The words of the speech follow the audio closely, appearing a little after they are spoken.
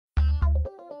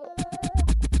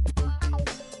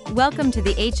Welcome to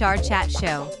the HR Chat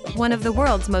Show, one of the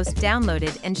world's most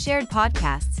downloaded and shared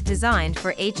podcasts designed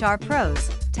for HR pros,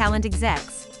 talent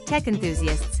execs, tech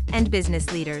enthusiasts, and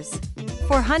business leaders.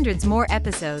 For hundreds more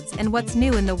episodes and what's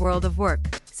new in the world of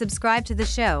work, subscribe to the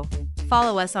show,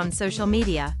 follow us on social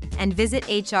media, and visit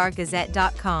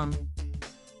hrgazette.com.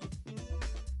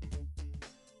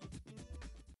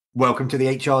 Welcome to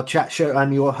the HR Chat Show.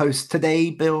 I'm your host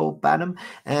today, Bill Banham,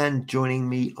 and joining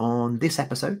me on this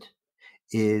episode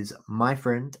is my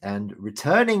friend and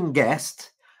returning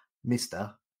guest,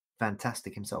 Mr.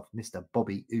 Fantastic himself, Mr.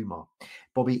 Bobby Umar.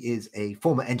 Bobby is a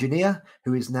former engineer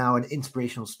who is now an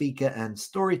inspirational speaker and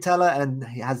storyteller, and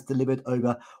he has delivered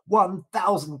over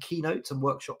 1,000 keynotes and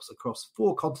workshops across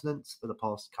 4 continents for the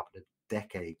past couple of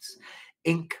decades.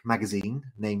 Inc. magazine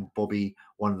named Bobby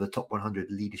one of the top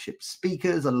 100 leadership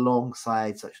speakers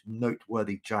alongside such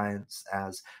noteworthy giants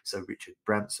as Sir Richard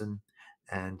Branson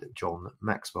and John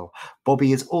Maxwell.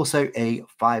 Bobby is also a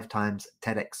 5-time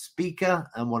TEDx speaker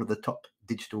and one of the top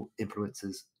digital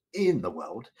influencers in the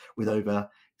world with over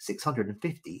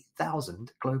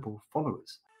 650,000 global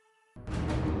followers.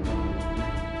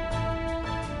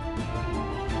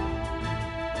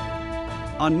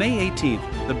 On May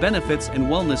 18th, the Benefits and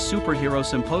Wellness Superhero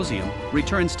Symposium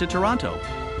returns to Toronto.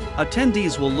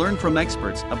 Attendees will learn from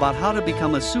experts about how to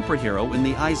become a superhero in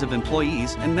the eyes of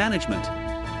employees and management.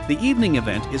 The evening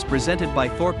event is presented by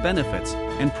Thorpe Benefits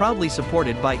and proudly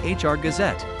supported by HR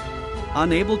Gazette.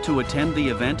 Unable to attend the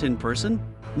event in person?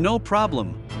 No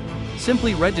problem.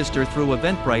 Simply register through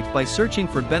Eventbrite by searching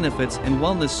for Benefits and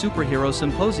Wellness Superhero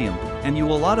Symposium, and you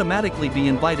will automatically be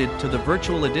invited to the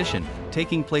virtual edition,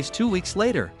 taking place 2 weeks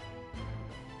later.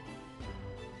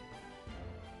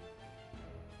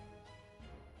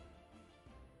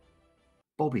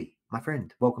 Bobby, my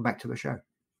friend, welcome back to the show.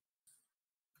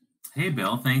 Hey,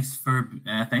 Bill. Thanks for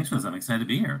this. I'm excited to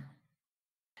be here.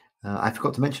 I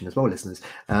forgot to mention as well, listeners,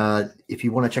 if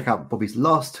you want to check out Bobby's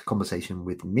last conversation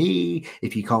with me,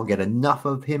 if you can't get enough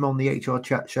of him on the HR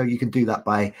Chat Show, you can do that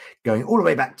by going all the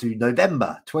way back to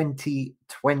November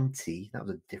 2020. That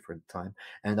was a different time.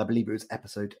 And I believe it was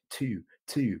episode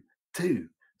 222.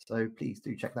 So please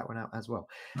do check that one out as well.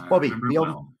 Bobby,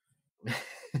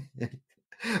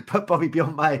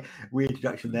 beyond my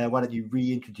reintroduction there, why don't you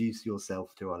reintroduce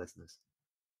yourself to our listeners?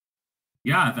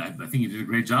 Yeah, I think you did a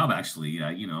great job, actually.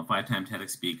 5-time TEDx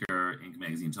speaker, Inc.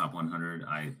 magazine top 100.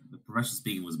 The professional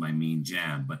speaking was my main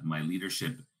jam, but my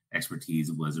leadership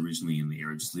expertise was originally in the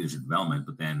area of just leadership development.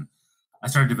 But then I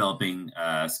started developing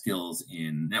skills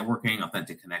in networking,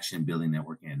 authentic connection, building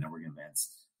networking and networking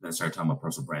events. Then I started talking about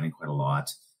personal branding quite a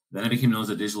lot. Then I became known as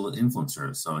a digital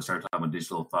influencer. So I started talking about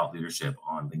digital thought leadership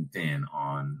on LinkedIn,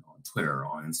 on Twitter,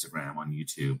 on Instagram, on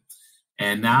YouTube.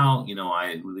 And now,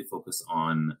 I really focus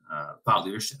on thought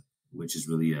leadership, which is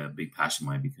really a big passion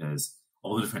of mine because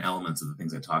all the different elements of the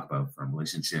things I talk about, from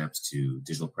relationships to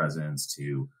digital presence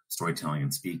to storytelling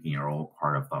and speaking, are all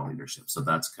part of thought leadership. So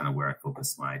that's kind of where I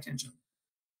focus my attention.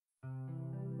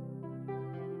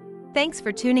 Thanks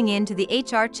for tuning in to the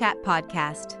HR Chat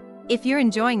podcast. If you're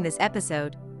enjoying this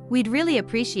episode, we'd really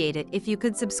appreciate it if you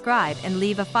could subscribe and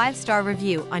leave a 5-star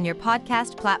review on your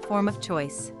podcast platform of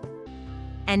choice.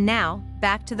 And now,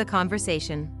 back to the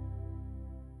conversation.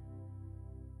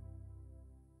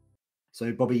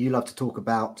 So, Bobby, you love to talk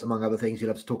about, among other things, you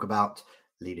love to talk about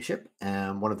leadership.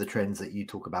 And one of the trends that you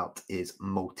talk about is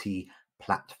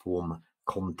multi-platform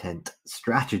content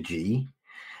strategy.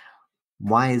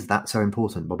 Why is that so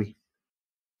important, Bobby?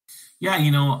 Yeah,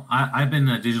 I've been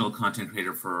a digital content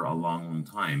creator for a long, long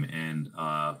time. And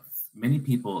many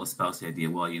people espouse the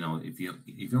idea, well, if you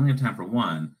only have time for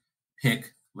one,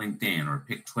 pick LinkedIn or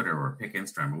pick Twitter or pick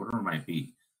Instagram or whatever it might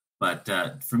be. But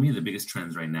for me, the biggest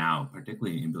trends right now,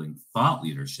 particularly in building thought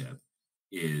leadership,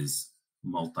 is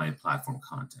multi-platform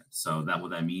content. So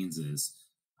what that means is,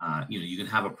 you can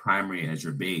have a primary as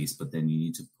your base, but then you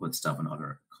need to put stuff in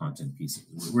other content pieces.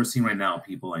 We're seeing right now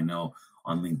people I know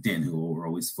on LinkedIn who were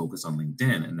always focused on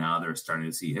LinkedIn, and now they're starting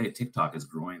to see, hey, TikTok is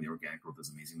growing, the organic growth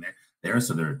is amazing there,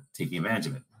 so they're taking advantage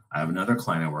of it. I have another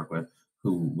client I work with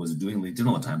who was doing LinkedIn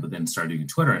all the time, but then started doing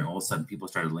Twitter, and all of a sudden people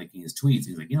started linking his tweets.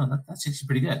 He's like, that's actually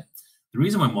pretty good. The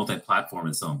reason why multi-platform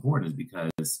is so important is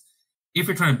because if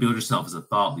you're trying to build yourself as a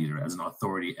thought leader, as an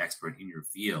authority expert in your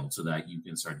field, so that you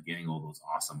can start getting all those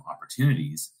awesome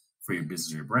opportunities for your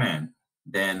business or your brand,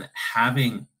 then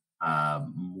having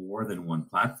more than one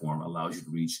platform allows you to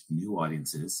reach new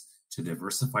audiences, to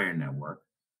diversify your network,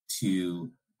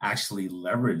 to actually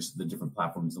leverage the different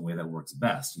platforms in the way that works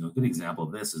best. A good example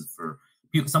of this is for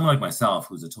people, someone like myself,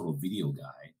 who's a total video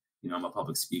guy. I'm a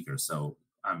public speaker, so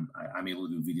I'm able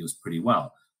to do videos pretty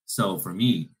well. So for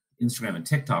me, Instagram and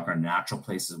TikTok are natural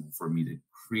places for me to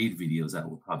create videos that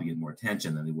will probably get more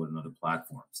attention than they would on other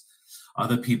platforms.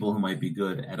 Other people who might be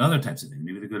good at other types of things,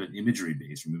 maybe they're good at imagery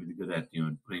based, or maybe they're good at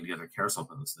putting together carousel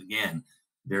posts. Again,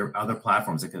 there are other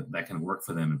platforms that can work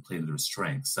for them and play to their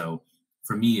strengths. So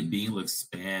for me, being able to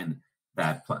expand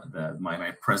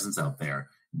my presence out there,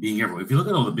 being everywhere. If you look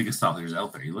at all the biggest thought leaders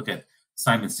out there, you look at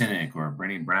Simon Sinek or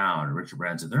Brene Brown or Richard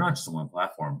Branson, they're not just on one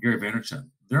platform. Gary Vaynerchuk,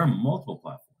 they're on multiple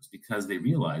platforms because they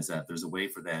realize that there's a way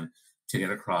for them to get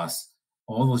across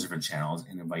all those different channels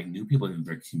and invite new people into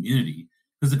their community.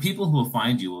 Because the people who will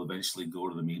find you will eventually go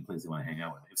to the main place they want to hang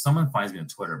out with. If someone finds me on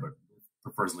Twitter but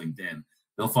prefers LinkedIn,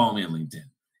 they'll follow me on LinkedIn.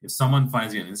 If someone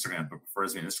finds me on Instagram but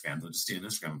prefers me on Instagram, they'll just stay on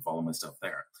Instagram and follow my stuff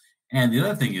there. And the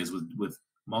other thing is with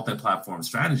multi-platform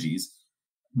strategies,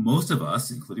 most of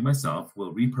us, including myself,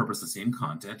 will repurpose the same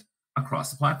content across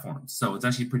the platforms. So it's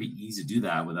actually pretty easy to do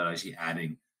that without actually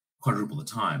adding quadruple the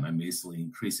time. I'm basically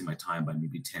increasing my time by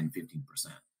maybe 10, 15%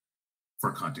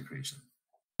 for content creation.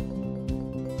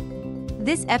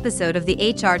 This episode of the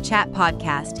HRchat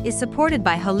podcast is supported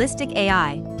by Holistic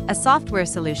AI, a software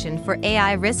solution for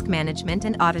AI risk management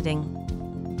and auditing.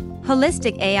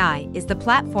 Holistic AI is the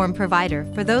platform provider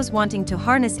for those wanting to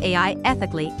harness AI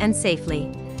ethically and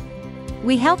safely.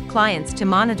 We help clients to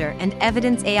monitor and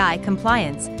evidence AI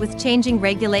compliance with changing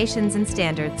regulations and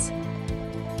standards.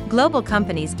 Global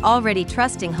companies already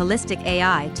trusting Holistic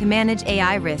AI to manage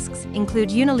AI risks include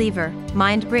Unilever,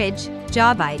 MindBridge,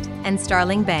 Jobite, and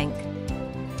Starling Bank.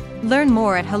 Learn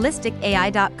more at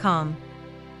holisticai.com.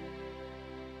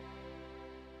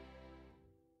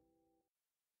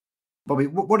 Bobby,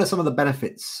 what are some of the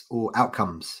benefits or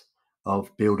outcomes of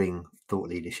building thought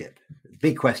leadership?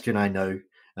 Big question, I know,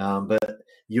 but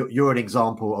you're an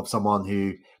example of someone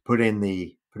who put in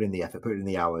the effort, put in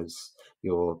the hours.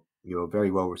 You're a very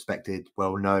well respected,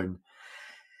 well known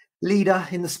leader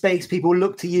in the space. People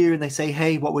look to you and they say,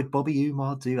 "Hey, what would Bobby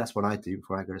Umar do?" That's what I do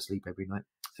before I go to sleep every night.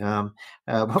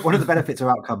 What are the benefits or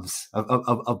outcomes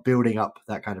of building up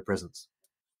that kind of presence?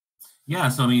 Yeah,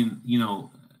 so I mean,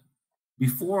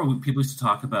 before people used to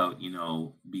talk about,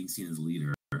 being seen as a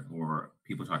leader, or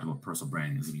people talked about personal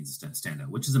branding as a means to stand out,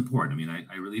 which is important. I mean,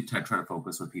 I really try to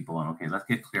focus with people on, okay, let's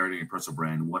get clarity on your personal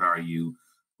brand. What are you?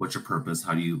 What's your purpose?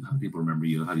 How do people remember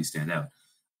you? How do you stand out?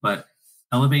 But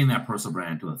elevating that personal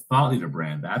brand to a thought leader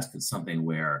brand, that's something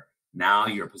where now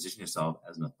you're positioning yourself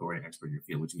as an authority expert in your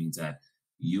field, which means that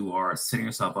you are setting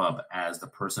yourself up as the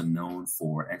person known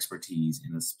for expertise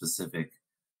in a specific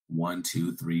 1,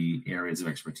 2, 3 areas of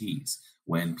expertise.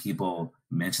 When people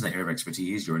mention the area of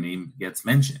expertise, your name gets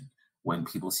mentioned. When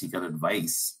people seek out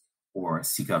advice or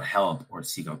seek out help or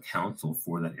seek out counsel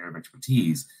for that area of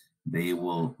expertise, they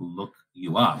will look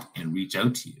you up and reach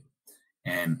out to you.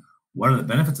 And what are the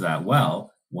benefits of that?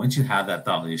 Well, once you have that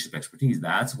thought leadership expertise,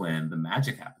 that's when the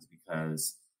magic happens.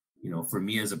 Because, for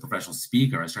me as a professional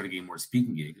speaker, I started getting more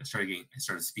speaking gigs. I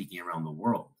started speaking around the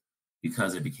world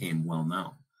because I became well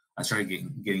known. I started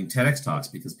getting TEDx talks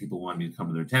because people wanted me to come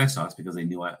to their TEDx talks because they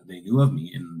knew of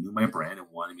me and knew my brand and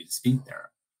wanted me to speak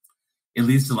there. It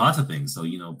leads to lots of things. So,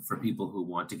 for people who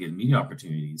want to get media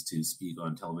opportunities to speak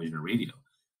on television or radio,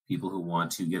 people who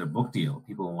want to get a book deal,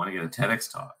 people who want to get a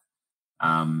TEDx talk,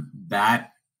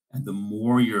 the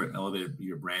more your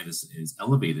brand is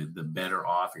elevated, the better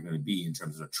off you're going to be in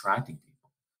terms of attracting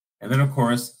people. And then, of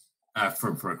course,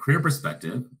 for a career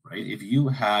perspective, right? If you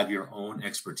have your own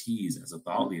expertise as a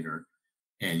thought leader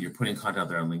and you're putting content out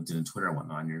there on LinkedIn and Twitter and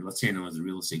whatnot, and let's say you're known as a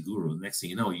real estate guru, the next thing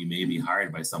you know, you may be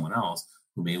hired by someone else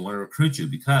who may want to recruit you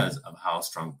because of how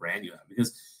strong brand you have.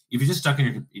 Because if you're just stuck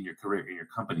in your career, in your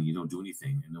company, you don't do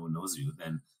anything and no one knows you,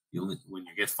 then when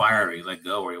you get fired or you let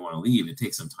go or you want to leave, it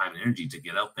takes some time and energy to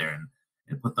get out there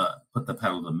and put the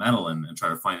pedal to the metal and try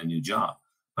to find a new job.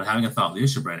 But having a thought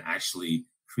leadership brand actually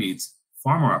creates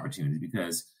far more opportunities,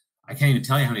 because I can't even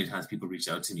tell you how many times people reach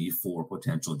out to me for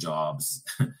potential jobs,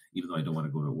 even though I don't want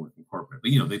to go to work in corporate.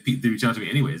 But, they reach out to me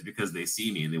anyways because they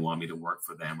see me and they want me to work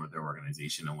for them or their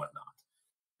organization and whatnot.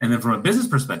 And then from a business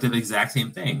perspective, the exact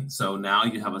same thing. So now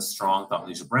you have a strong thought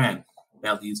leadership brand.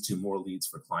 That leads to more leads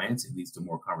for clients. It leads to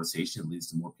more conversation. It leads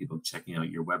to more people checking out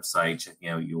your website, checking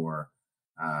out your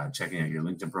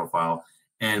LinkedIn profile,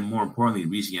 and more importantly,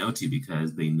 reaching out to you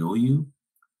because they know you.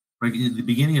 Right, the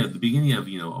beginning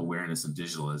of awareness in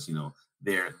digital is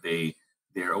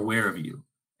they're aware of you,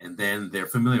 and then they're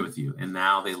familiar with you, and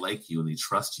now they like you and they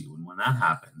trust you. And when that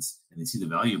happens, and they see the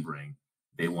value you bring,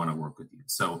 they want to work with you.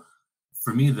 So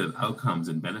for me, the outcomes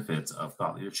and benefits of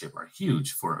thought leadership are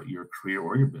huge for your career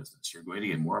or your business. You're going to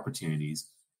get more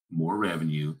opportunities, more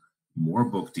revenue, more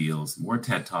book deals, more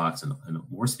TED Talks, and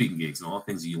more speaking gigs, and all the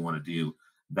things that you want to do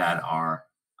that are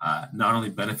not only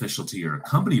beneficial to your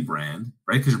company brand,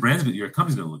 right? Because your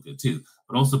company's going to look good too,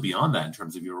 but also beyond that in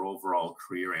terms of your overall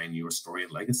career and your story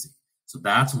and legacy. So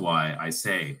that's why I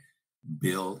say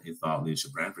build a thought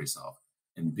leadership brand for yourself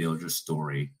and build your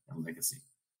story and legacy.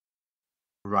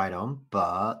 Right on.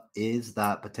 But is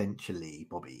that potentially,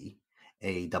 Bobby,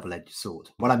 a double-edged sword?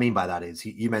 What I mean by that is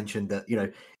you mentioned that,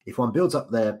 if one builds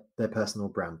up their personal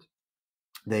brand,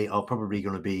 they are probably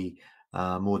going to be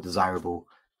more desirable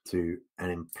to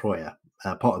an employer.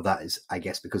 Part of that is, I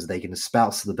guess, because they can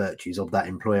espouse the virtues of that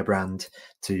employer brand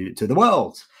to the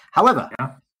world. However,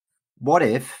 what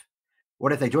if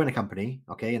they join a company,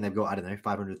 okay, and they've got, I don't know,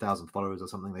 500,000 followers or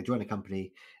something. They join a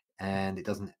company and it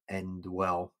doesn't end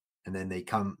well. And then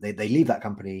they leave that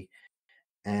company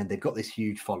and they've got this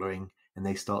huge following and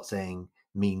they start saying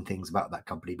mean things about that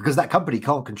company because that company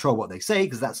can't control what they say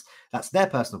because that's their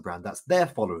personal brand. That's their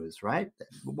followers, right?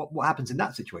 What happens in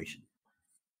that situation?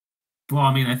 Well,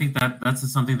 I mean, I think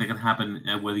that's something that can happen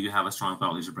whether you have a strong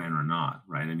thought leadership brand or not,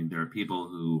 right? I mean, there are people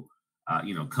who,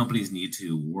 companies need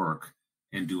to work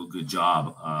and do a good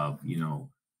job of,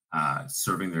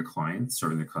 serving their clients,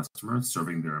 serving their customers,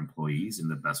 serving their employees in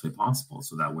the best way possible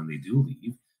so that when they do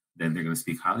leave, then they're going to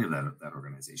speak highly of that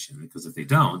organization. Because if they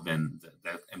don't, then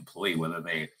that employee, whether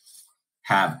they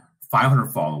have 500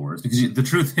 followers, because the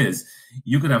truth is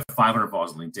you could have 500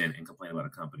 followers on LinkedIn and complain about a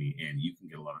company and you can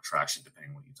get a lot of traction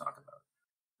depending on what you talk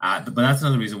about. But that's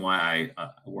another reason why I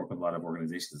work with a lot of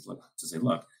organizations to say,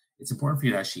 look, it's important for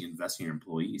you to actually invest in your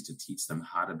employees to teach them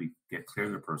how to get clear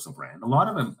in their personal brand. A lot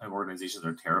of organizations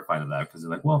are terrified of that because they're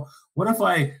like, well, what if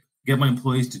I get my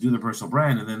employees to do their personal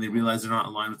brand and then they realize they're not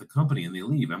aligned with the company and they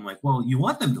leave? I'm like, well, you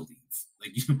want them to leave.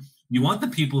 Like you want the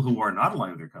people who are not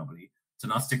aligned with their company to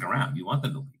not stick around. You want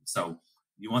them to leave. So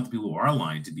you want the people who are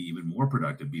aligned to be even more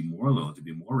productive, be more loyal, to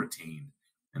be more retained.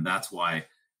 And that's why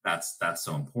that's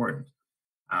so important.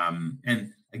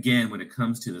 And again, when it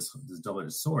comes to this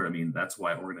double-edged sword, I mean, that's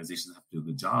why organizations have to do a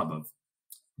good job of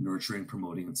nurturing,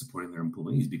 promoting, and supporting their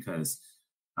employees because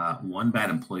one bad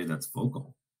employee that's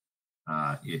vocal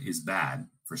is bad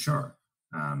for sure.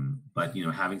 But,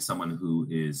 having someone who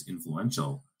is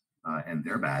influential and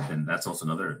they're bad, then that's also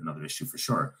another issue for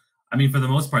sure. I mean, for the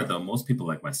most part, though, most people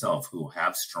like myself who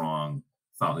have strong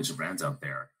thought leadership brands out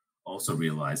there also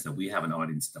realize that we have an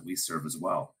audience that we serve as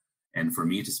well. And for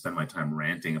me to spend my time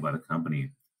ranting about a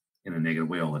company in a negative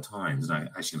way all the time is not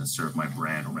actually going to serve my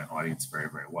brand or my audience very,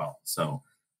 very well. So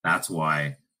that's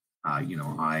why,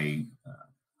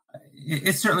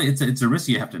 it's a risk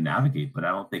you have to navigate, but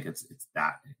I don't think it's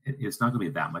not going to be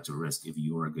that much of a risk if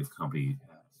you are a good company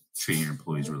treating your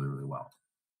employees really, really well.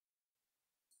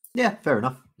 Yeah, fair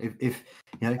enough. If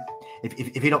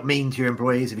you're not mean to your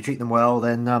employees, if you treat them well,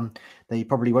 then they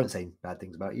probably won't say bad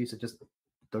things about you. So just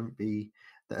don't be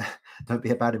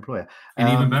a bad employer. And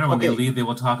even better when they leave, they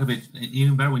will talk about.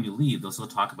 Even better when you leave, they'll still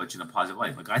talk about you in a positive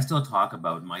light. Like I still talk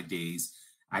about my days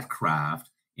at Kraft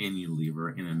and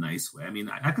Unilever in a nice way. I mean,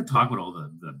 I could talk about all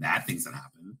the bad things that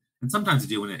happen, and sometimes I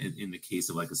do in the case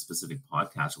of like a specific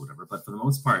podcast or whatever. But for the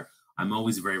most part, I'm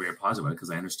always very, very positive about it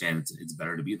because I understand it's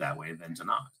better to be that way than to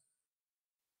not.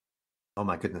 Oh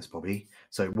my goodness, Bobby.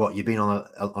 So what, you've been on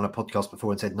a podcast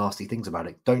before and said nasty things about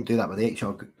it. Don't do that with the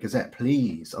HR Gazette,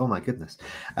 please. Oh my goodness.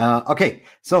 Okay,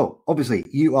 so obviously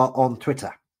you are on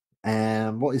Twitter.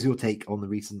 What is your take on the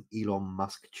recent Elon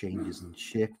Musk changes and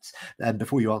shifts? And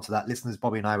before you answer that, listeners,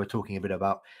 Bobby and I were talking a bit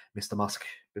about Mr. Musk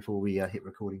before we hit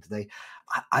recording today.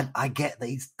 I get that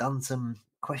he's done some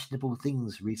questionable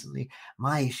things recently.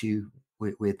 My issue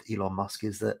with Elon Musk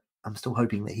is that I'm still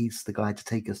hoping that he's the guy to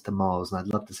take us to Mars, and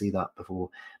I'd love to see that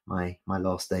before my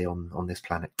last day on this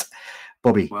planet.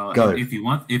 Bobby, well, go. If you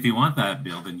want that,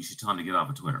 Bill, then you should tell him to get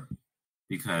off of Twitter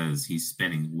because he's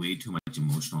spending way too much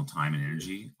emotional time and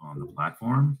energy on the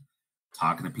platform,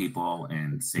 talking to people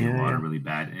and saying a lot of really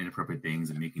bad and inappropriate things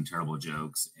and making terrible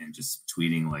jokes and just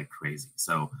tweeting like crazy.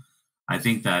 So I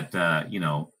think that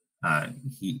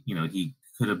he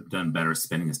could have done better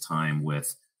spending his time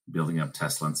with building up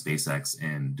Tesla and SpaceX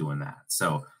and doing that.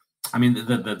 So, I mean,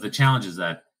 the challenge is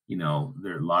that, there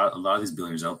are a lot of these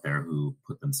billionaires out there who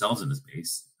put themselves in the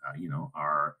space,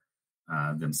 are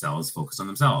themselves focused on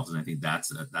themselves. And I think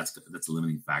that's a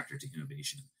limiting factor to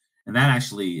innovation. And that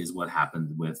actually is what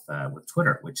happened with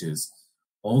Twitter, which is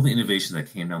all the innovation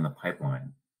that came down the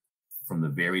pipeline from the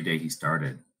very day he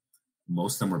started.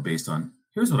 Most of them were based on,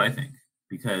 here's what I think,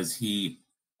 because he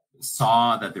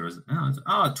saw that there was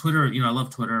Twitter, I love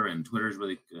Twitter and Twitter is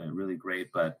really really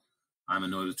great, but I'm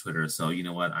annoyed with Twitter, so you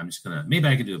know what, maybe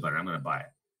I can do it better, I'm gonna buy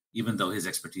it, even though his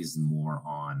expertise is more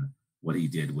on what he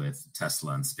did with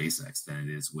Tesla and SpaceX than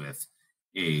it is with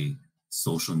a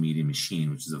social media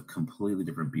machine, which is a completely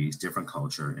different beast, different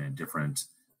culture, and a different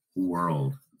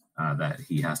world that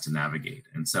he has to navigate.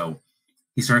 And so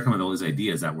he started coming with all these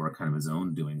ideas that were kind of his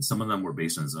own doing. Some of them were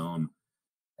based on his own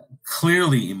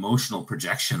clearly emotional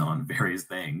projection on various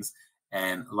things,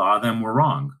 and a lot of them were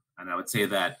wrong. And I would say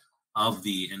that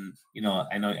and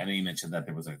I know you mentioned that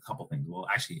there was a couple things. Well,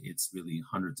 actually, it's really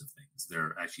hundreds of things. There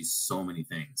are actually so many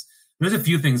things. There's a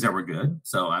few things that were good,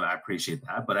 so I appreciate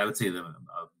that. But I would say that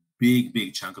a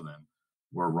big chunk of them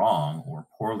were wrong or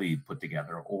poorly put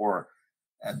together. Or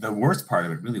the worst part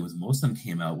of it really was most of them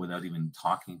came out without even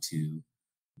talking to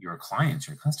your clients,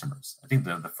 your customers. I think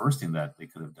the first thing that they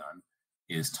could have done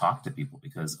is talk to people,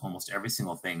 because almost every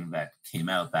single thing that came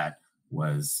out that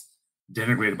was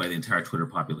denigrated by the entire Twitter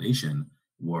population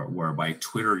were by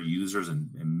Twitter users and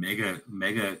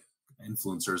mega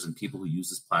influencers and people who use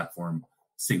this platform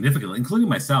significantly, including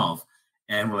myself.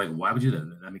 And we're like, why would you do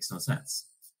that? That makes no sense.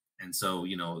 And so,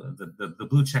 the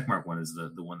blue checkmark one is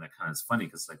the one that kind of is funny,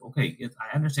 because like, okay,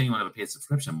 I understand you want to have a paid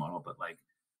subscription model, but like,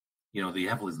 you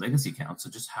have all these legacy accounts, so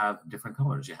just have different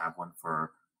colors. You have one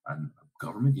for a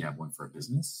government, you have one for a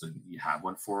business, so you have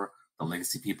one for the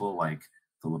legacy people like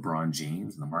the LeBron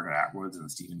James and the Margaret Atwoods and the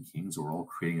Stephen Kings, who are all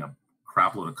creating a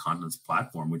crap load of content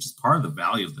platform, which is part of the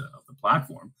value of the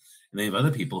platform. And they have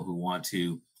other people who want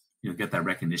to, get that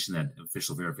recognition, that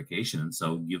official verification, and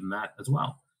so give them that as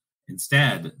well.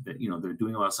 Instead, that they're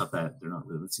doing a lot of stuff that they're not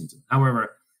really listening to.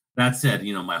 However, that said,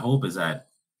 my hope is that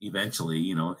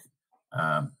eventually,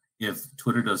 if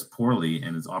Twitter does poorly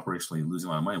and is operationally losing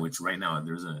a lot of money, which right now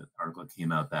there's an article that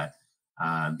came out that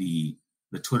the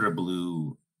Twitter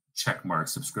blue checkmark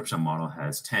subscription model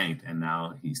has tanked, and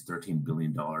now he's $13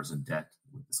 billion in debt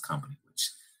with this company,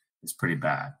 which is pretty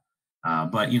bad.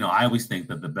 But I always think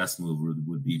that the best move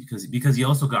would be because he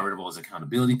also got rid of all his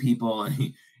accountability people, and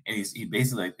he's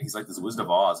basically he's like this Wizard of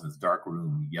Oz in this dark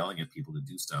room yelling at people to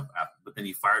do stuff. But then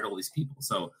he fired all these people.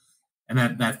 So, and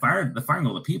the firing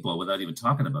all the people without even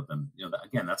talking about them,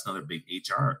 again, that's another big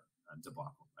HR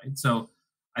debacle, right? So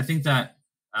I think that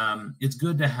it's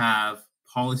good to have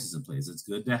policies in place. It's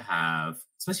good to have,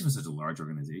 especially for such a large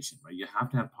organization, right? You have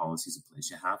to have policies in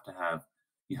place. You have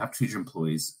to treat your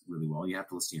employees really well. You have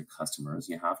to listen to your customers.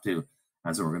 You have to,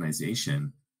 as an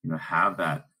organization, have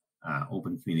that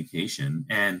open communication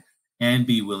and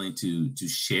be willing to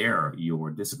share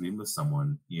your disagreement with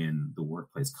someone in the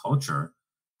workplace culture.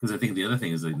 Because I think the other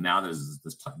thing is that now there's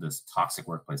this toxic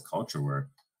workplace culture where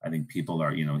I think people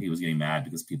are, he was getting mad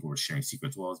because people were sharing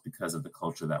secrets. Well, it's because of the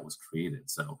culture that was created.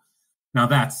 So now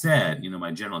that said,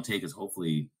 my general take is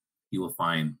hopefully he will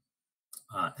find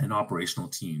an operational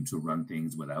team to run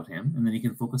things without him, and then he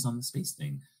can focus on the space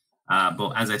thing.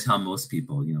 But as I tell most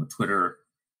people, Twitter,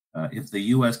 if the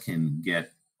U.S. can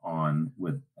get on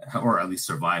with, or at least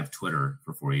survive Twitter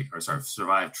for 4 years,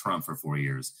 survive Trump for 4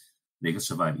 years, they can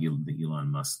survive the Elon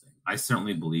Musk thing. I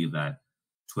certainly believe that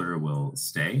Twitter will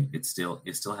stay. It still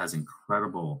has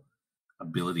incredible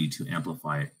ability to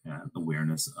amplify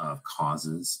awareness of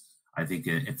causes. I think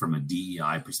from a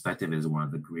DEI perspective, it is one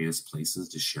of the greatest places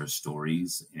to share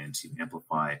stories and to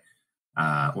amplify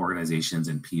organizations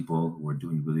and people who are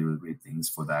doing really, really great things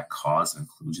for that cause of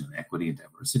inclusion and equity and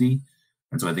diversity.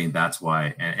 And so I think that's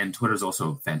why, and Twitter is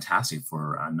also fantastic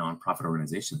for nonprofit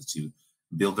organizations to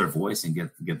build their voice and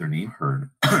get their name heard.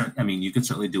 I mean, you can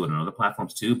certainly do it on other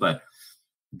platforms too, but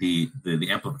the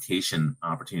amplification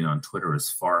opportunity on Twitter is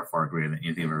far, far greater than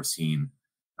anything I've ever seen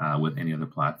with any other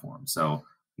platform. So,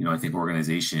 I think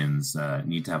organizations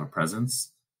need to have a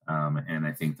presence, and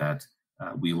I think that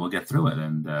we will get through it.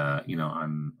 And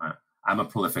I'm a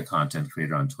prolific content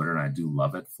creator on Twitter, and I do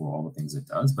love it for all the things it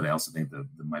does. But I also think that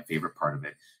my favorite part of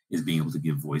it is being able to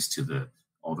give voice to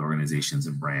all the organizations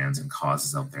and brands and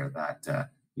causes out there that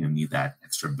need that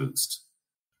extra boost.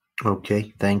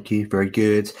 Okay, thank you. Very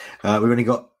good. We've only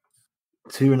got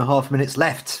 2.5 minutes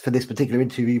left for this particular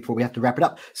interview before we have to wrap it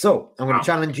up. So I'm going to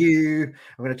challenge you.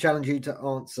 I'm going to challenge you to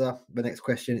answer the next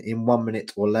question in 1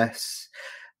 minute or less.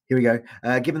 Here we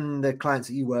go. Given the clients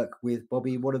that you work with,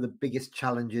 Bobby, what are the biggest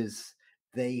challenges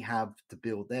they have to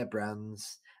build their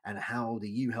brands, and how do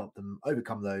you help them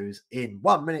overcome those in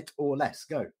 1 minute or less?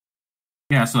 Go.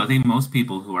 Yeah, so I think most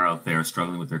people who are out there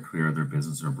struggling with their career, their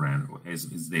business, or brand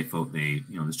is they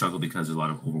struggle because there's a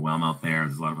lot of overwhelm out there.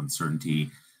 There's a lot of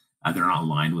uncertainty. They're not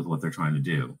aligned with what they're trying to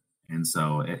do. And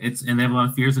so and they have a lot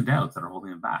of fears and doubts that are holding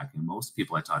them back. And most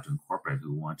people I talk to in corporate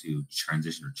who want to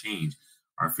transition or change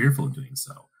are fearful of doing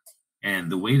so.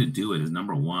 And the way to do it is,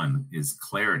 number one, is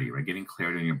clarity, right? Getting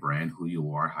clarity on your brand, who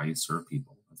you are, how you serve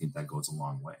people. I think that goes a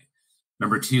long way.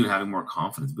 Number two, having more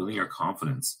confidence, building your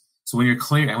confidence So when you're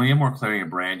clear, and when you have more clarity in your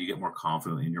brand, you get more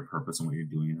confident in your purpose and what you're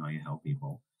doing and how you help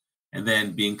people. And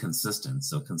then being consistent.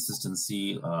 So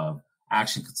consistency of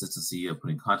action, consistency of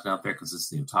putting content out there,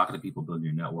 consistency of talking to people, building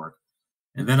your network.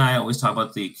 And then I always talk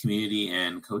about the community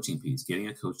and coaching piece, getting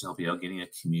a coach to help you out, getting a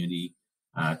community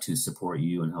to support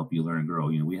you and help you learn and grow.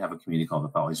 We have a community called the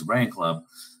Thought Leadership Brand Club,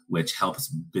 which helps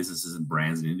businesses and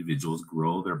brands and individuals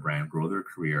grow their brand, grow their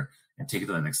career, and take it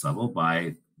to the next level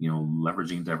by,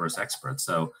 leveraging diverse experts.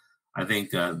 So I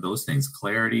think those things,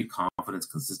 clarity, confidence,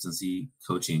 consistency,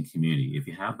 coaching, community, if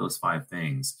you have those 5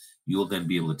 things, you'll then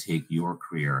be able to take your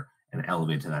career and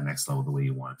elevate to that next level the way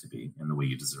you want it to be and the way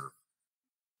you deserve.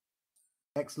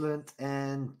 Excellent.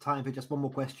 And time for just one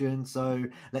more question. So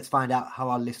let's find out how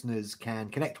our listeners can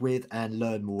connect with and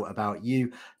learn more about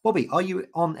you. Bobby, are you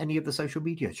on any of the social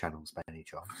media channels by any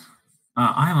chance?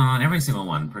 I'm on every single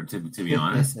one, to be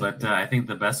honest. But I think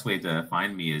the best way to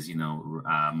find me is,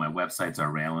 my websites are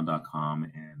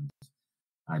rayallen.com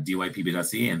and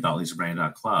dypb.ca and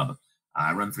thoughtleadershipbrand.club.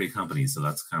 I run 3 companies, so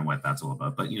that's kind of what that's all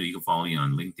about. But, you can follow me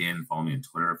on LinkedIn, follow me on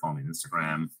Twitter, follow me on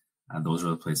Instagram. Those are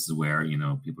the places where,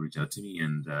 people reach out to me,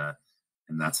 and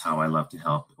that's how I love to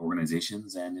help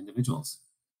organizations and individuals.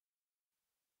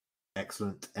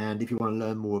 Excellent. And if you want to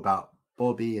learn more about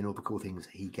Bobby and all the cool things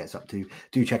he gets up to,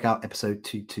 do check out episode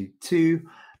 222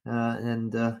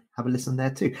 and have a listen there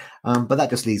too. But that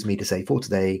just leaves me to say for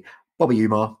today, Bobby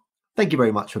Umar, thank you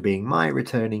very much for being my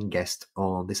returning guest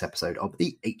on this episode of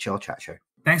the HR Chat Show.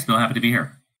 Thanks, Bill. Happy to be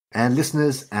here. And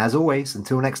listeners, as always,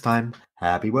 until next time,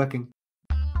 happy working.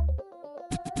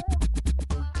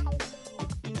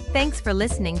 Thanks for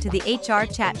listening to the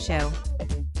HR Chat Show.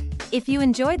 If you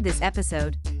enjoyed this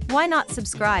episode, why not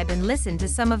subscribe and listen to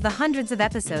some of the hundreds of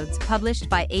episodes published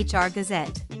by HR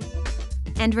Gazette?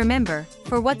 And remember,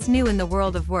 for what's new in the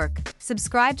world of work,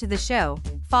 subscribe to the show,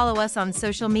 follow us on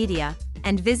social media,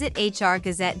 and visit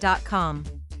hrgazette.com.